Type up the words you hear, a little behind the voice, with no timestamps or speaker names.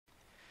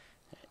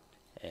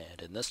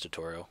And in this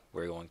tutorial,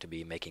 we're going to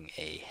be making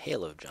a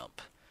haloJump.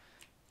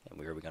 And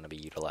we're going to be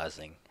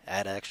utilizing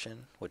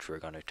addAction, which we're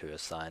going to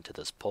assign to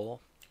this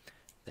pole.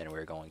 Then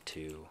we're going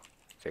to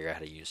figure out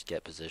how to use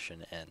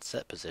getPosition and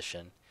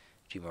setPosition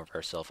to move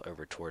ourselves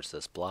over towards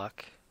this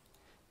block.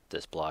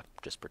 This block,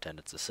 just pretend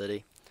it's a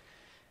city.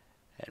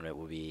 And it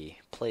will be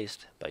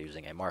placed by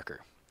using a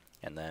marker.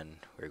 And then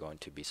we're going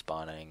to be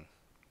spawning,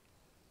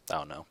 I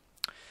don't know,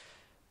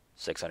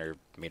 600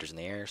 meters in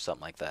the air,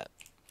 something like that.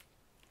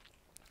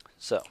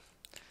 So,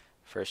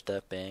 first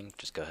step being,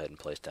 just go ahead and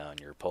place down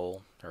your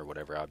pole, or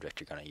whatever object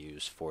you're going to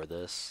use for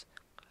this,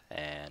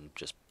 and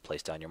just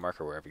place down your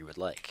marker wherever you would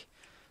like.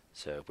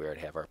 So we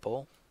already have our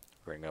pole,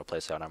 we're going to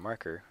place down our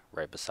marker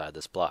right beside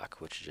this block,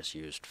 which is just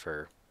used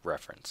for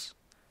reference.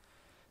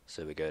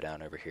 So we go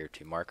down over here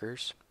to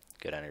markers,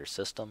 go down to your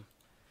system,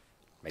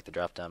 make the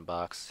drop down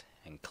box,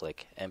 and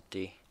click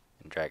empty,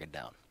 and drag it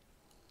down.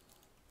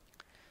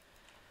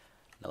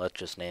 Now let's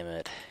just name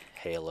it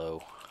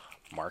Halo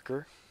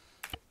Marker.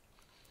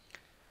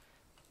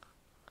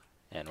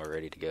 And we're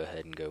ready to go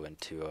ahead and go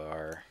into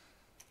our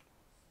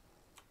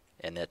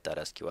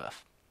init.sqf.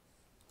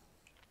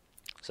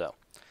 So,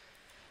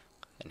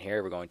 in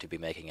here we're going to be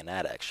making an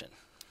addAction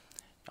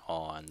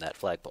on that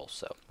flagpole.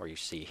 So, where you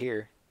see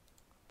here,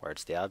 where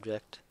it's the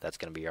object, that's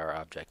going to be our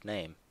object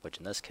name, which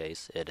in this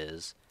case it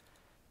is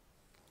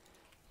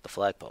the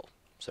flagpole.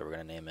 So we're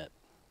going to name it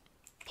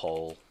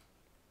pole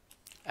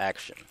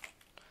action.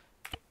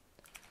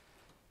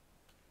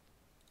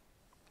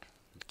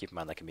 Keep in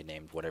mind that can be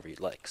named whatever you'd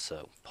like.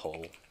 So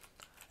pole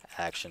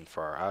action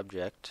for our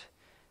object,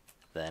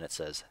 then it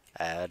says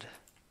add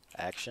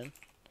action,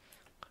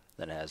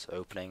 then it has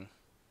opening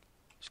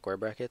square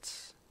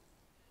brackets,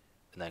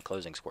 and then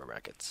closing square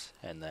brackets,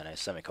 and then a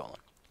semicolon.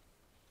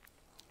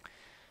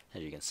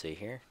 As you can see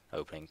here,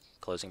 opening,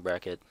 closing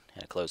bracket,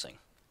 and a closing.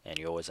 And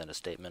you always end a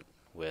statement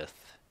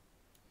with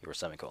your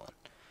semicolon.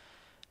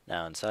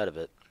 Now inside of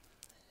it,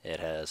 it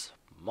has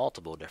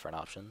multiple different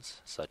options,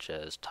 such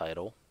as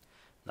title.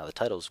 Now the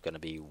title is going to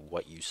be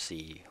what you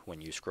see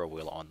when you scroll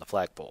wheel on the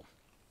flagpole.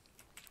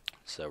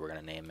 So we're going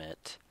to name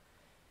it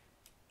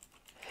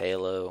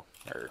Halo,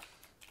 or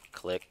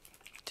click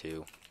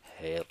to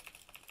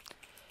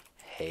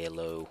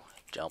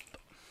haloJump.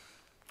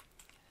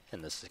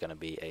 And this is going to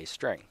be a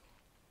string.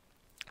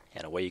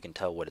 And a way you can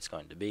tell what it's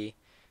going to be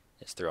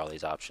is through all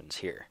these options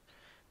here.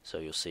 So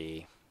you'll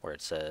see where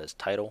it says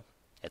title,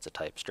 it's a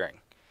type string.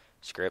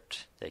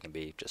 Script, they can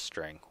be just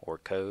string or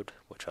code,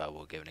 which I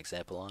will give an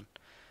example on.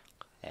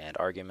 And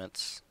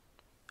arguments,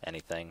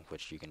 anything,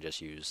 which you can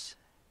just use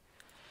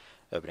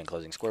opening and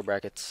closing square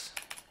brackets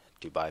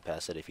to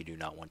bypass it if you do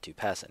not want to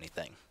pass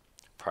anything.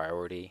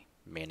 Priority,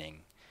 meaning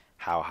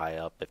how high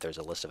up, if there's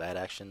a list of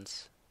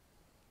addActions,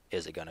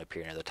 is it going to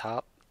appear near the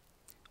top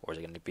or is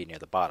it going to be near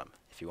the bottom?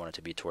 If you want it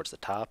to be towards the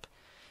top,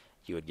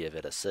 you would give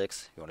it a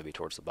 6. If you want to be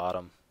towards the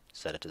bottom,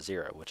 set it to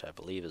 0, which I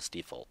believe is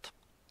default.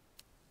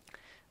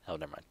 Oh,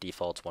 never mind,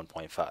 default's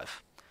 1.5.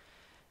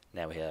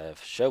 Now we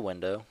have show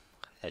window.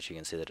 As you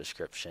can see the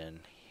description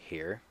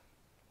here,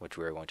 which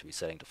we are going to be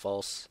setting to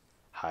false.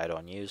 Hide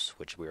on use,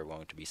 which we are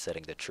going to be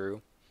setting to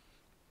true.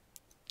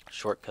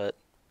 Shortcut,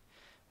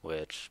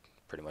 which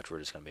pretty much we're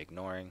just going to be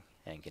ignoring.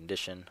 And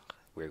condition,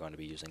 we're going to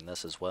be using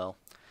this as well.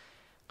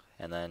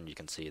 And then you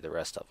can see the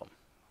rest of them.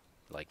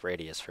 Like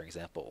radius, for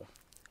example.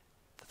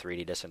 The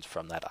 3D distance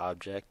from that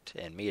object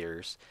in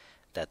meters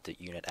that the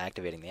unit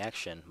activating the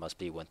action must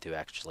be when to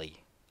actually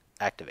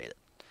activate it.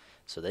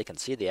 So they can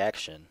see the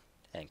action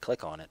and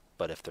click on it,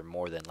 but if they're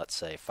more than, let's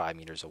say, 5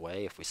 meters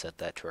away, if we set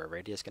that to our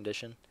radius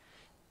condition,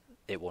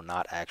 it will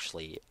not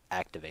actually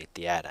activate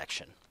the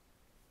addAction.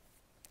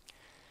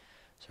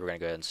 So we're going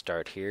to go ahead and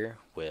start here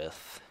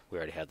with, we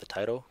already have the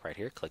title right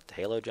here, click the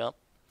haloJump,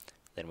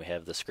 then we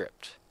have the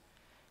script.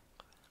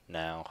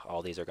 Now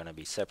all these are going to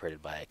be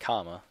separated by a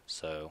comma,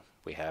 so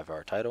we have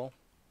our title,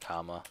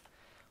 comma,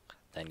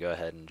 then go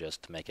ahead and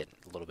just make it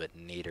a little bit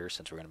neater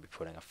since we're going to be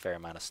putting a fair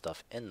amount of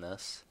stuff in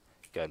this.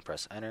 Go ahead and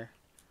press enter.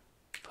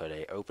 Put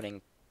a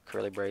opening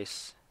curly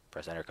brace,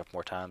 press enter a couple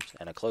more times,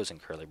 and a closing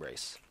curly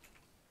brace.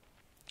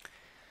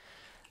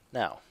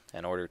 Now,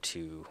 in order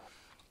to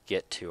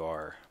get to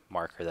our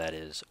marker that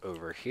is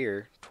over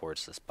here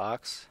towards this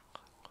box,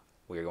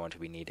 we are going to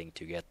be needing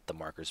to get the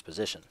marker's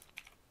position,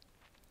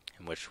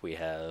 in which we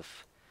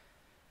have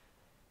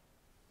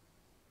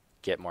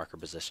get marker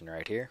position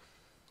right here.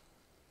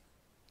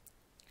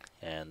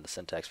 And the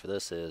syntax for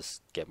this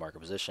is get marker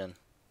position,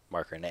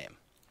 marker name.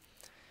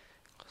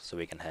 So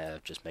we can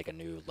have just make a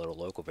new little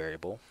local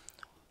variable,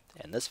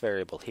 and this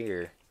variable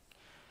here,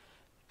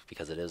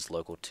 because it is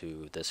local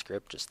to this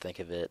script, just think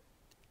of it,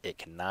 it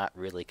cannot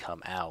really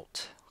come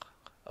out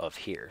of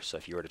here. So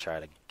if you were to try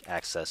to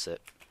access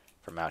it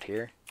from out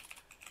here,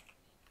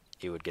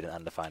 you would get an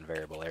undefined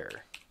variable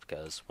error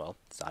because, well,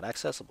 it's not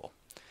accessible.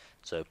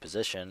 So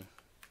position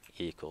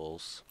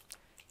equals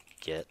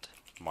get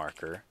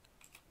marker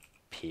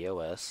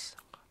POS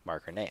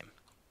marker name,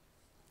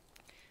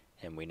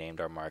 and we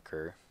named our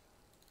marker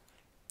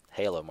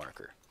Halo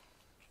Marker.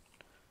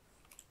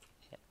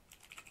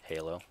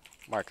 Halo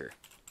Marker.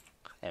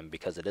 and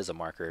because it is a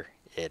marker,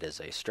 it is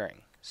a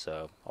string.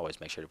 So always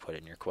make sure to put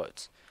it in your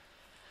quotes.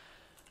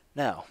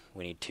 Now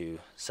we need to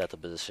set the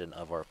position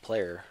of our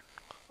player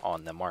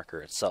on the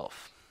marker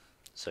itself.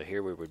 So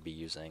here we would be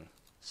using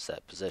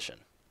setPosition.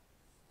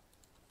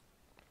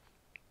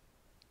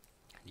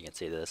 You can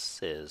see this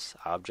is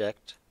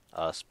object,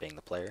 us being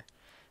the player,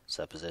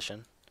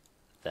 setPosition,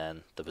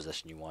 then the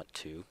position you want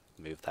to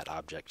move that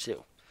object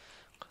to.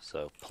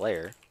 So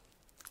player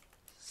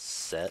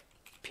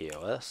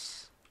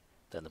setPos,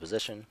 then the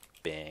position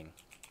being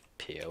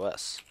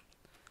POS.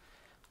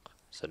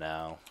 So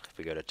now if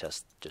we go to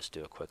test, just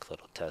do a quick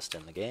little test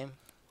in the game.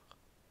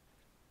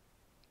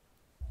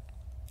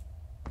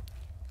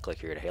 Click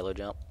here to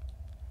haloJump.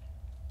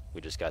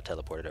 We just got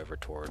teleported over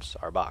towards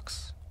our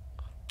box.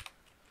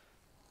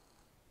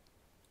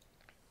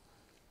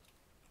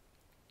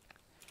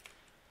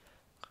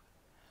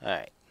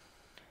 Alright,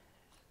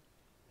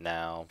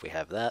 now we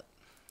have that.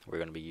 We're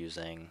going to be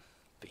using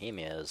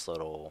Bohemia's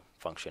little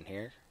function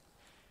here,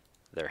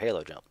 their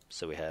haloJump.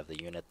 So we have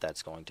the unit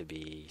that's going to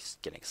be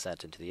getting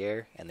sent into the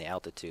air and the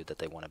altitude that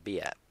they want to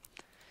be at.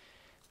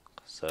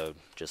 So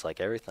just like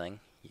everything,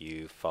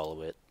 you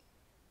follow it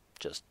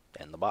just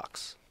in the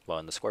box, well,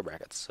 in the square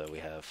brackets. So we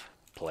have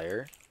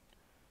player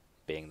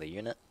being the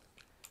unit,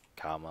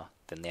 comma,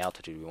 then the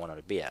altitude we want it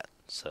to be at.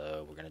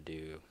 So we're going to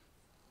do,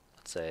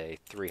 let's say,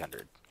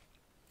 300.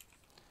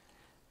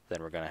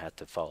 Then we're going to have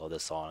to follow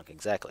this on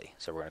exactly.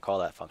 So we're going to call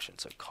that function.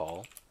 So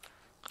call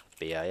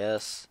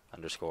bis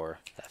underscore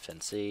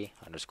fnc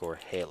underscore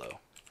halo,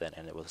 then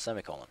end it with a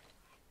semicolon.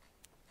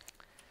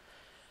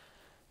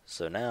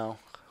 So now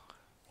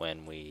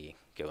when we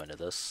go into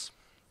this,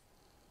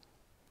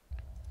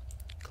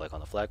 click on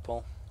the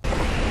flagpole, get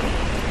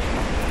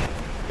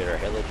our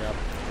haloJump,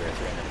 we're at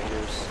 300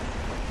 meters,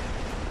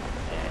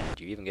 and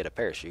you even get a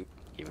parachute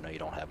even though you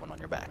don't have one on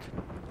your back.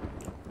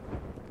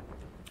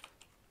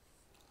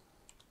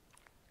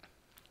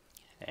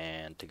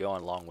 And to go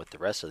along with the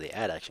rest of the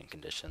addAction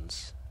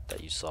conditions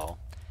that you saw,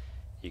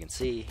 you can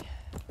see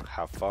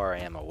how far I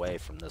am away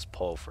from this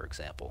pole, for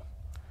example.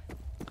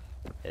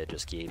 It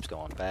just keeps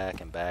going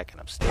back and back, and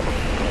I'm still.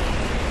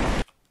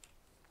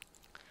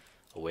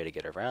 A way to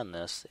get around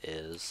this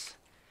is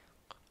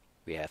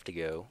we have to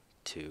go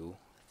to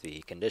the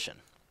condition.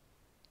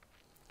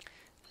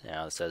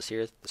 Now it says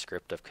here the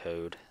script of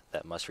code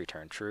that must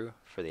return true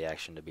for the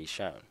action to be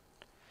shown.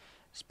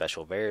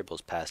 Special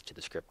variables passed to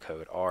the script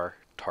code are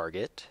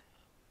target,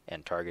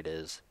 and target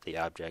is the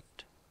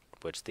object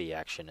which the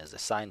action is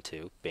assigned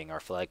to, being our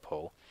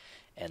flagpole,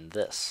 and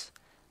this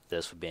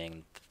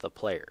being the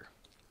player.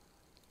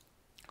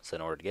 So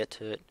in order to get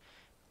to it,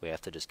 we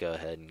have to just go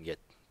ahead and get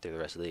through the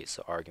rest of these.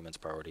 So arguments,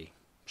 priority,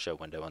 show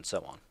window, and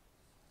so on.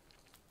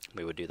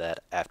 We would do that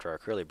after our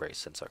curly brace,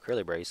 since our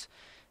curly brace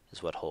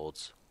is what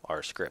holds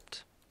our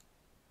script.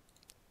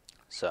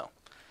 So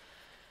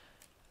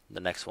the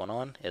next one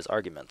on is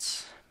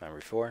arguments. Remember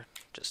before,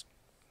 just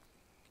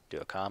do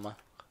a comma,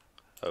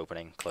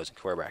 opening, closing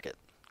square bracket,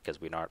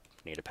 because we don't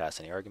need to pass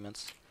any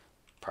arguments.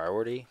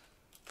 Priority,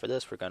 for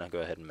this we're going to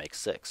go ahead and make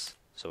 6.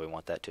 So we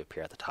want that to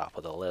appear at the top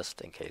of the list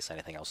in case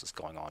anything else is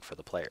going on for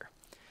the player.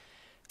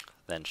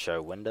 Then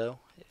show window,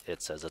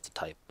 it says it's a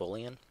type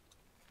boolean.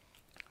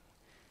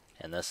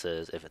 And this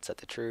is, if it's set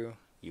to true,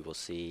 you will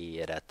see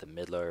it at the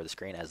mid layer of the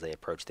screen as they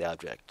approach the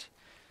object.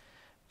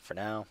 For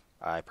now,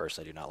 I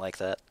personally do not like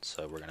that,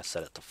 so we're going to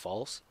set it to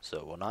false, so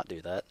it will not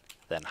do that.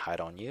 Then hide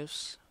on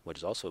use, which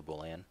is also a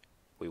boolean,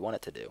 we want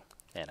it to do.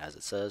 And as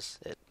it says,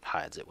 it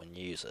hides it when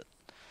you use it.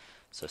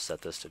 So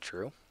set this to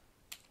true.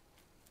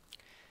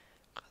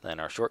 Then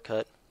our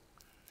shortcut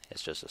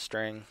is just a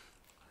string,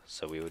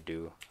 so we would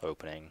do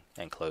opening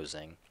and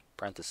closing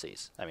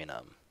parentheses,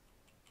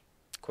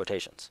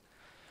 quotations.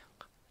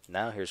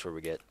 Now here's where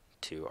we get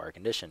to our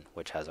condition,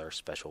 which has our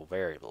special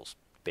variables,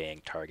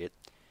 being target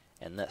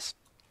and this.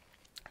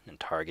 And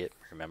target,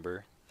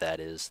 remember, that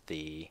is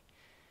the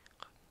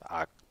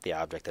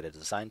object that it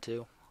is assigned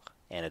to,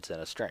 and it's in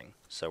a string.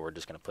 So we're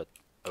just going to put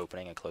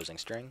opening and closing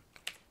string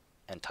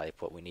and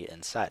type what we need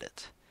inside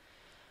it.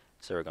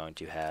 So we're going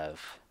to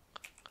have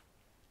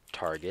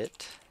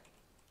target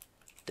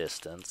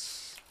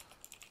distance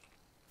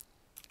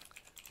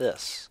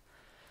this.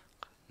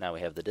 Now we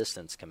have the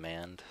distance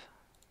command,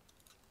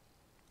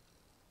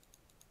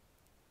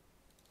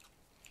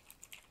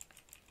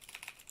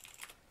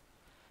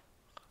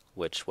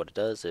 which what it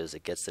does is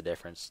it gets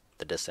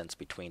the distance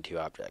between two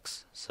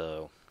objects.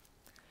 So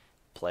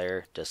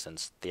player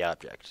distance the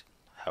object.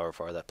 However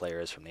far that player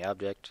is from the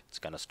object, it's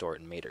going to store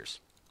it in meters.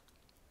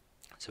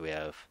 So we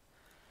have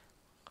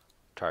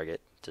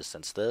target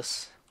distance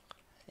this,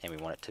 and we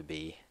want it to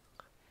be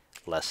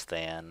less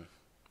than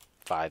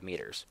 5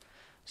 meters.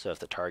 So if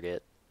the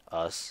target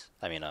us,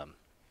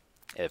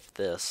 if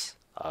this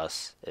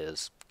us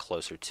is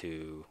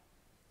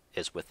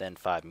within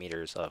 5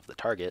 meters of the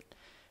target,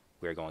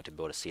 we're going to be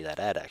able to see that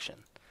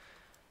addAction.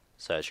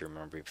 So as you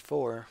remember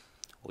before,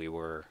 we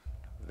were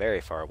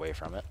very far away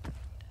from it,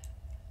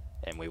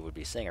 and we would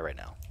be seeing it right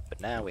now.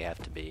 But now we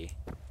have to be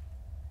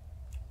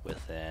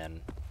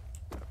within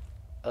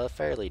a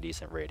fairly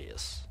decent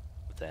radius,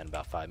 within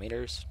about 5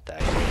 meters, to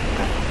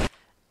actually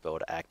be able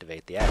to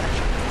activate the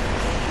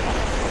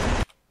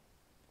addAction.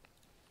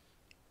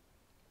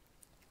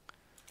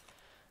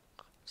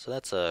 So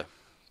that's a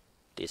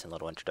decent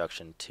little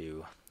introduction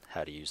to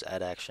how to use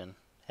addAction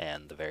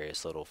and the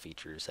various little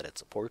features that it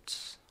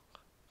supports,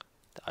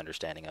 the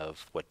understanding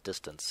of what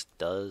distance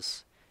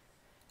does,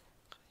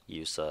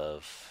 use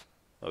of,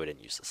 well, we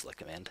didn't use the select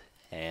command,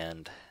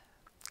 and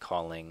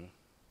calling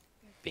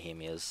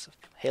Bohemia's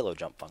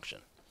haloJump function.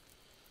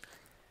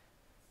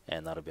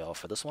 And that'll be all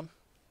for this one.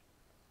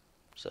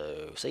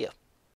 So, see ya.